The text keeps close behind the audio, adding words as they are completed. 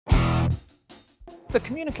The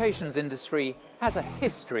communications industry has a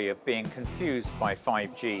history of being confused by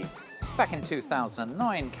 5G. Back in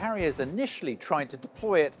 2009, carriers initially tried to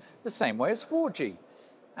deploy it the same way as 4G,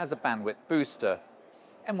 as a bandwidth booster.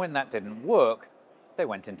 And when that didn't work, they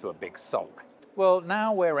went into a big sulk. Well,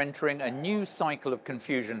 now we're entering a new cycle of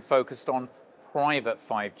confusion focused on private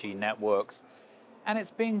 5G networks. And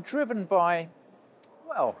it's being driven by,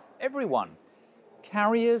 well, everyone.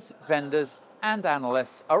 Carriers, vendors, and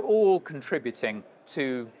analysts are all contributing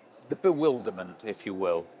to the bewilderment, if you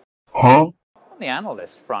will. On the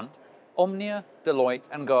analyst front, Omnia, Deloitte,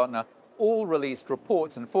 and Gartner all released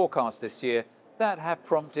reports and forecasts this year that have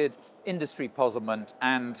prompted industry puzzlement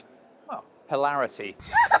and, well, hilarity.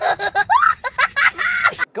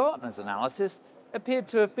 Gartner's analysis appeared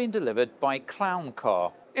to have been delivered by Clown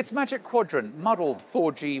Car. Its magic quadrant muddled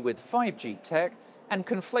 4G with 5G tech and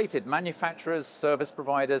conflated manufacturers, service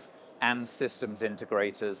providers, and systems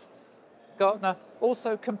integrators. Gartner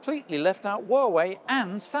also completely left out Huawei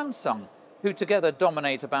and Samsung, who together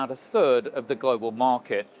dominate about a third of the global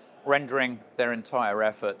market, rendering their entire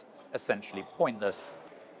effort essentially pointless.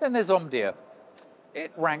 Then there's Omdia.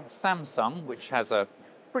 It ranks Samsung, which has a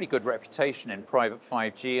pretty good reputation in private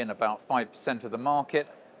 5G and about 5% of the market,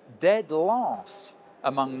 dead last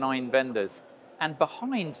among 9 vendors, and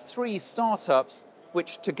behind 3 startups,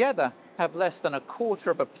 which together have less than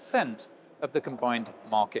 0.25% of the combined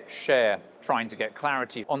market share. Trying to get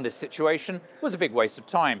clarity on this situation was a big waste of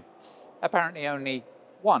time. Apparently only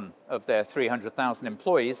one of their 300,000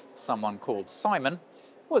 employees, someone called Simon,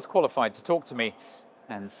 was qualified to talk to me.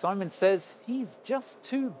 And Simon says he's just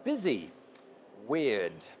too busy.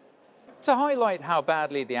 Weird. To highlight how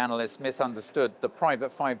badly the analysts misunderstood the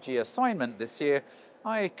private 5G assignment this year,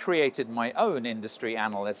 I created my own industry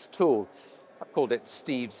analyst tool. I've called it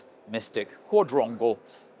Steve's Mystic Quadwrongle,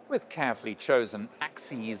 with carefully chosen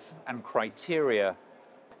axes and criteria.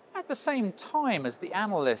 At the same time as the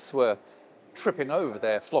analysts were tripping over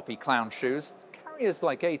their floppy clown shoes, carriers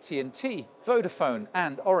like AT&T, Vodafone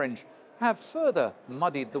and Orange have further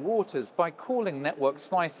muddied the waters by calling network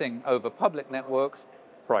slicing over public networks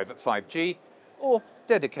private 5G or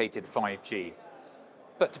dedicated 5G.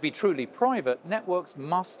 But to be truly private, networks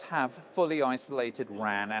must have fully isolated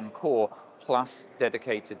RAN and core plus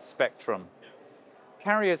dedicated spectrum.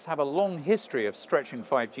 Carriers have a long history of stretching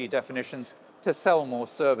 5G definitions to sell more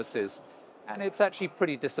services, and it's actually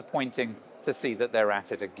pretty disappointing to see that they're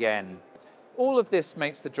at it again. All of this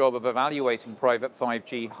makes the job of evaluating private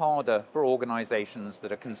 5G harder for organizations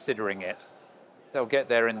that are considering it. They'll get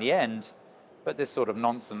there in the end, but this sort of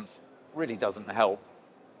nonsense really doesn't help.